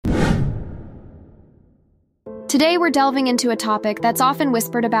Today we're delving into a topic that's often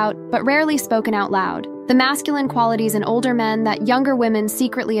whispered about, but rarely spoken out loud: the masculine qualities in older men that younger women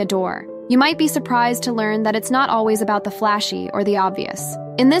secretly adore. You might be surprised to learn that it's not always about the flashy or the obvious.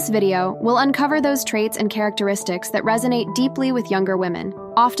 In this video, we'll uncover those traits and characteristics that resonate deeply with younger women,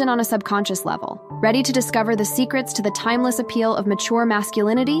 often on a subconscious level. Ready to discover the secrets to the timeless appeal of mature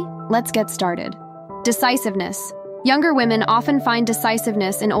masculinity? Let's get started. Decisiveness. Younger women often find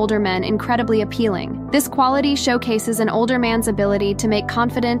decisiveness in older men incredibly appealing. This quality showcases an older man's ability to make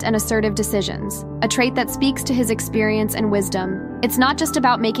confident and assertive decisions, a trait that speaks to his experience and wisdom. It's not just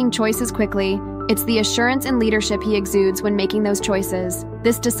about making choices quickly, it's the assurance and leadership he exudes when making those choices.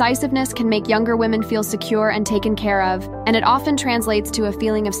 This decisiveness can make younger women feel secure and taken care of, and it often translates to a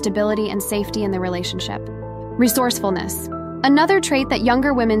feeling of stability and safety in the relationship. Resourcefulness. Another trait that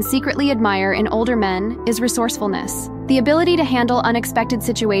younger women secretly admire in older men is resourcefulness. The ability to handle unexpected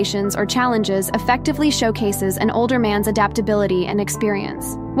situations or challenges effectively showcases an older man's adaptability and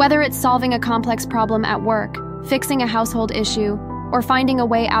experience. Whether it's solving a complex problem at work, fixing a household issue, or finding a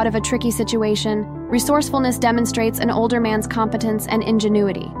way out of a tricky situation, resourcefulness demonstrates an older man's competence and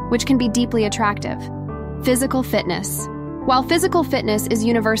ingenuity, which can be deeply attractive. Physical fitness. While physical fitness is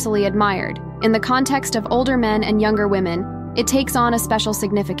universally admired, in the context of older men and younger women, it takes on a special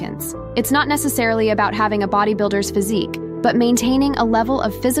significance. It's not necessarily about having a bodybuilder's physique, but maintaining a level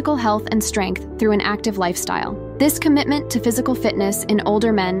of physical health and strength through an active lifestyle. This commitment to physical fitness in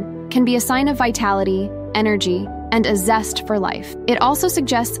older men can be a sign of vitality, energy, and a zest for life. It also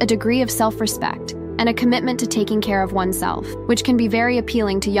suggests a degree of self-respect and a commitment to taking care of oneself, which can be very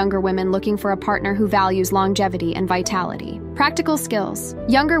appealing to younger women looking for a partner who values longevity and vitality. Practical skills.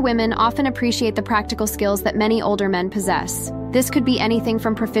 Younger women often appreciate the practical skills that many older men possess. This could be anything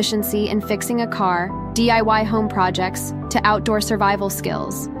from proficiency in fixing a car, DIY home projects, to outdoor survival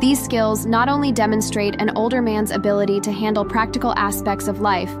skills. These skills not only demonstrate an older man's ability to handle practical aspects of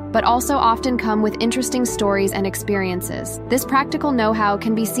life, but also often come with interesting stories and experiences. This practical know-how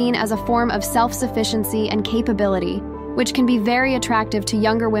can be seen as a form of self-sufficiency and capability, which can be very attractive to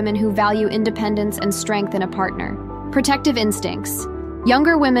younger women who value independence and strength in a partner. Protective instincts.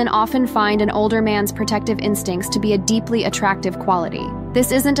 Younger women often find an older man's protective instincts to be a deeply attractive quality.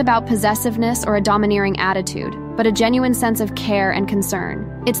 This isn't about possessiveness or a domineering attitude, but a genuine sense of care and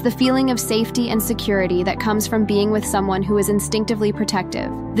concern. It's the feeling of safety and security that comes from being with someone who is instinctively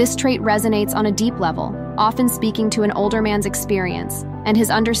protective. This trait resonates on a deep level, often speaking to an older man's experience and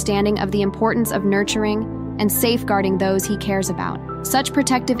his understanding of the importance of nurturing and safeguarding those he cares about. Such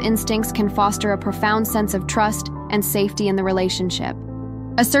protective instincts can foster a profound sense of trust and safety in the relationship.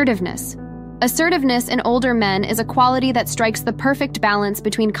 Assertiveness. Assertiveness in older men is a quality that strikes the perfect balance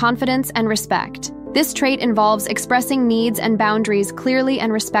between confidence and respect. This trait involves expressing needs and boundaries clearly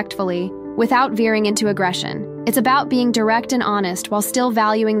and respectfully, without veering into aggression. It's about being direct and honest while still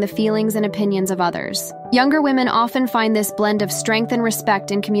valuing the feelings and opinions of others. Younger women often find this blend of strength and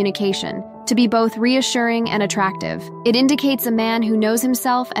respect in communication to be both reassuring and attractive. It indicates a man who knows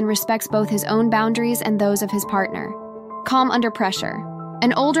himself and respects both his own boundaries and those of his partner. Calm under pressure.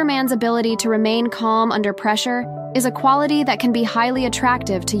 An older man's ability to remain calm under pressure is a quality that can be highly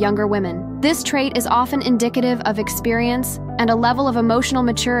attractive to younger women. This trait is often indicative of experience and a level of emotional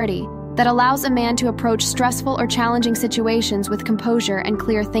maturity that allows a man to approach stressful or challenging situations with composure and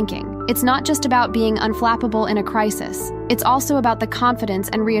clear thinking. It's not just about being unflappable in a crisis. It's also about the confidence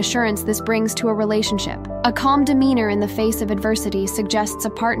and reassurance this brings to a relationship. A calm demeanor in the face of adversity suggests a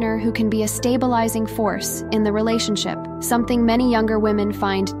partner who can be a stabilizing force in the relationship, something many younger women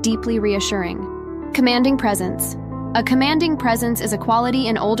find deeply reassuring. Commanding presence. A commanding presence is a quality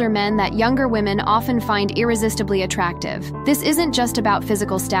in older men that younger women often find irresistibly attractive. This isn't just about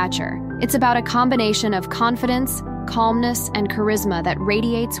physical stature. It's about a combination of confidence, calmness, and charisma that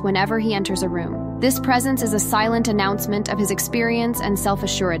radiates whenever he enters a room. This presence is a silent announcement of his experience and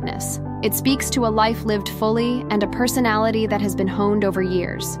self-assuredness. It speaks to a life lived fully and a personality that has been honed over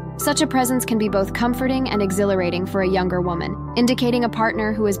years. Such a presence can be both comforting and exhilarating for a younger woman, indicating a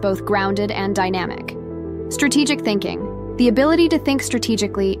partner who is both grounded and dynamic. Strategic thinking. The ability to think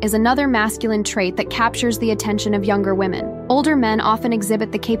strategically is another masculine trait that captures the attention of younger women. Older men often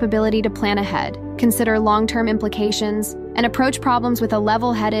exhibit the capability to plan ahead, consider long-term implications, and approach problems with a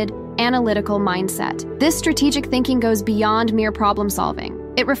level-headed, analytical mindset. This strategic thinking goes beyond mere problem-solving.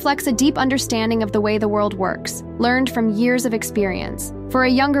 It reflects a deep understanding of the way the world works, learned from years of experience. For a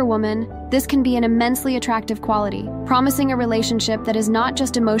younger woman, this can be an immensely attractive quality, promising a relationship that is not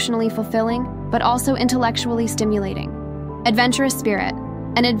just emotionally fulfilling, but also intellectually stimulating. Adventurous spirit.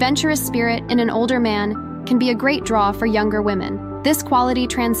 An adventurous spirit in an older man can be a great draw for younger women. This quality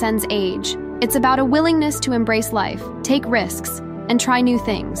transcends age, It's about a willingness to embrace life, take risks, and try new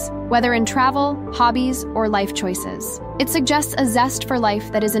things, whether in travel, hobbies, or life choices. It suggests a zest for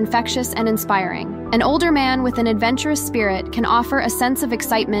life that is infectious and inspiring. An older man with an adventurous spirit can offer a sense of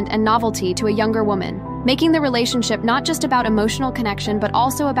excitement and novelty to a younger woman, making the relationship not just about emotional connection but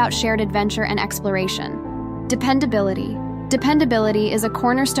also about shared adventure and exploration. Dependability. Dependability is a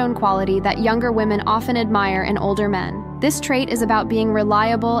cornerstone quality that younger women often admire in older men. This trait is about being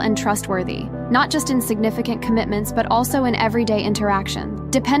reliable and trustworthy, not just in significant commitments but also in everyday interaction.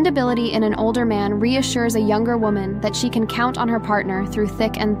 Dependability in an older man reassures a younger woman that she can count on her partner through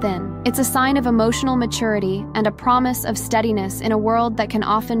thick and thin. It's a sign of emotional maturity and a promise of steadiness in a world that can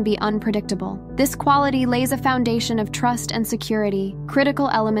often be unpredictable. This quality lays a foundation of trust and security, critical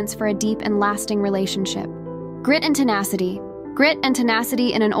elements for a deep and lasting relationship. Grit and tenacity. Grit and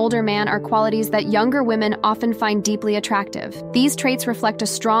tenacity in an older man are qualities that younger women often find deeply attractive. These traits reflect a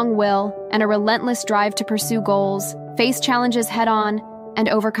strong will and a relentless drive to pursue goals, face challenges head-on, and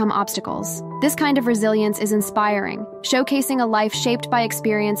overcome obstacles. This kind of resilience is inspiring, showcasing a life shaped by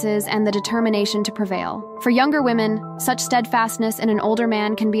experiences and the determination to prevail. For younger women, such steadfastness in an older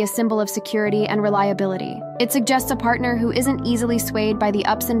man can be a symbol of security and reliability. It suggests a partner who isn't easily swayed by the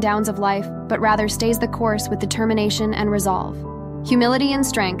ups and downs of life, but rather stays the course with determination and resolve. Humility and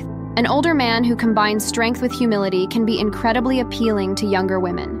strength. An older man who combines strength with humility can be incredibly appealing to younger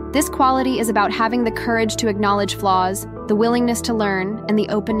women. This quality is about having the courage to acknowledge flaws, the willingness to learn, and the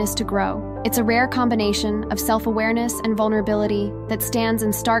openness to grow. It's a rare combination of self-awareness and vulnerability that stands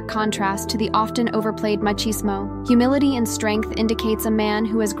in stark contrast to the often overplayed machismo. Humility and strength indicates a man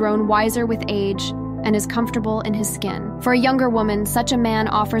who has grown wiser with age and is comfortable in his skin. For a younger woman, such a man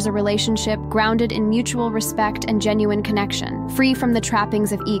offers a relationship grounded in mutual respect and genuine connection, free from the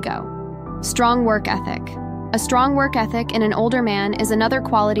trappings of ego. Strong work ethic. A strong work ethic in an older man is another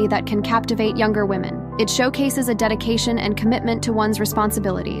quality that can captivate younger women. It showcases a dedication and commitment to one's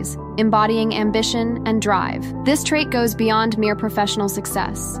responsibilities, embodying ambition and drive. This trait goes beyond mere professional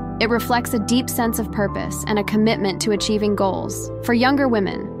success. It reflects a deep sense of purpose and a commitment to achieving goals. For younger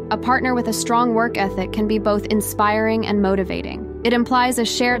women, a partner with a strong work ethic can be both inspiring and motivating. It implies a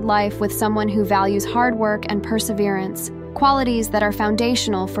shared life with someone who values hard work and perseverance, qualities that are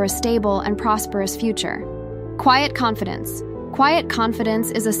foundational for a stable and prosperous future. Quiet confidence. Quiet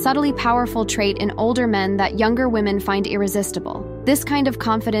confidence is a subtly powerful trait in older men that younger women find irresistible. This kind of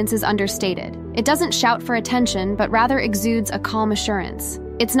confidence is understated. It doesn't shout for attention, but rather exudes a calm assurance.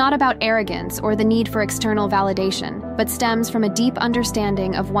 It's not about arrogance or the need for external validation, but stems from a deep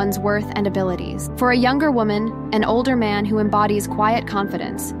understanding of one's worth and abilities. For a younger woman, an older man who embodies quiet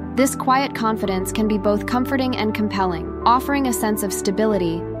confidence, this quiet confidence can be both comforting and compelling, offering a sense of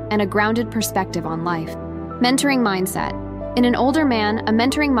stability and a grounded perspective on life. Mentoring mindset. In an older man, a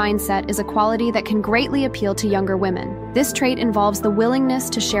mentoring mindset is a quality that can greatly appeal to younger women. This trait involves the willingness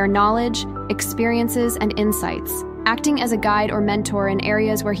to share knowledge, experiences, and insights, acting as a guide or mentor in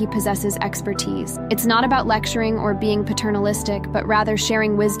areas where he possesses expertise. It's not about lecturing or being paternalistic, but rather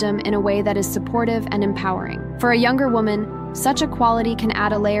sharing wisdom in a way that is supportive and empowering. For a younger woman, such a quality can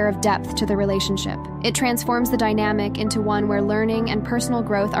add a layer of depth to the relationship. It transforms the dynamic into one where learning and personal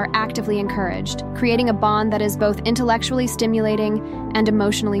growth are actively encouraged, creating a bond that is both intellectually stimulating and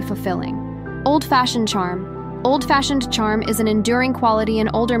emotionally fulfilling. Old-fashioned charm. Old-fashioned charm is an enduring quality in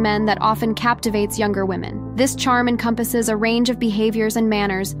older men that often captivates younger women. This charm encompasses a range of behaviors and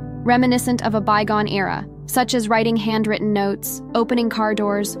manners reminiscent of a bygone era, such as writing handwritten notes, opening car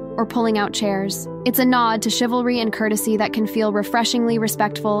doors, or pulling out chairs. It's a nod to chivalry and courtesy that can feel refreshingly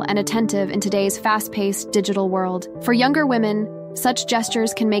respectful and attentive in today's fast-paced digital world. For younger women, such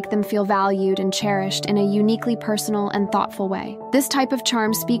gestures can make them feel valued and cherished in a uniquely personal and thoughtful way. This type of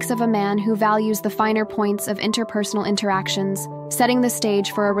charm speaks of a man who values the finer points of interpersonal interactions, setting the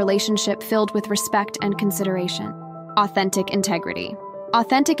stage for a relationship filled with respect and consideration. Authentic integrity.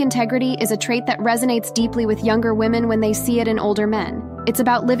 Authentic integrity is a trait that resonates deeply with younger women when they see it in older men. It's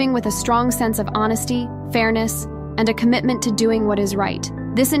about living with a strong sense of honesty, fairness, and a commitment to doing what is right.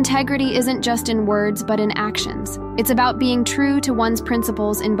 This integrity isn't just in words, but in actions. It's about being true to one's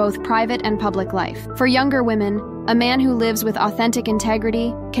principles in both private and public life. For younger women, a man who lives with authentic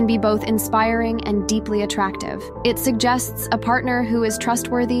integrity can be both inspiring and deeply attractive. It suggests a partner who is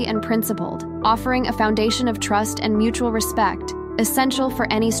trustworthy and principled, offering a foundation of trust and mutual respect, essential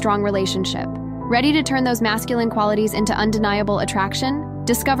for any strong relationship. Ready to turn those masculine qualities into undeniable attraction?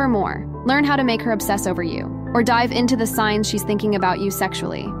 Discover more. Learn how to make her obsess over you, or dive into the signs she's thinking about you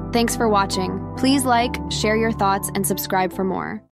sexually. Thanks for watching. Please like, share your thoughts, and subscribe for more.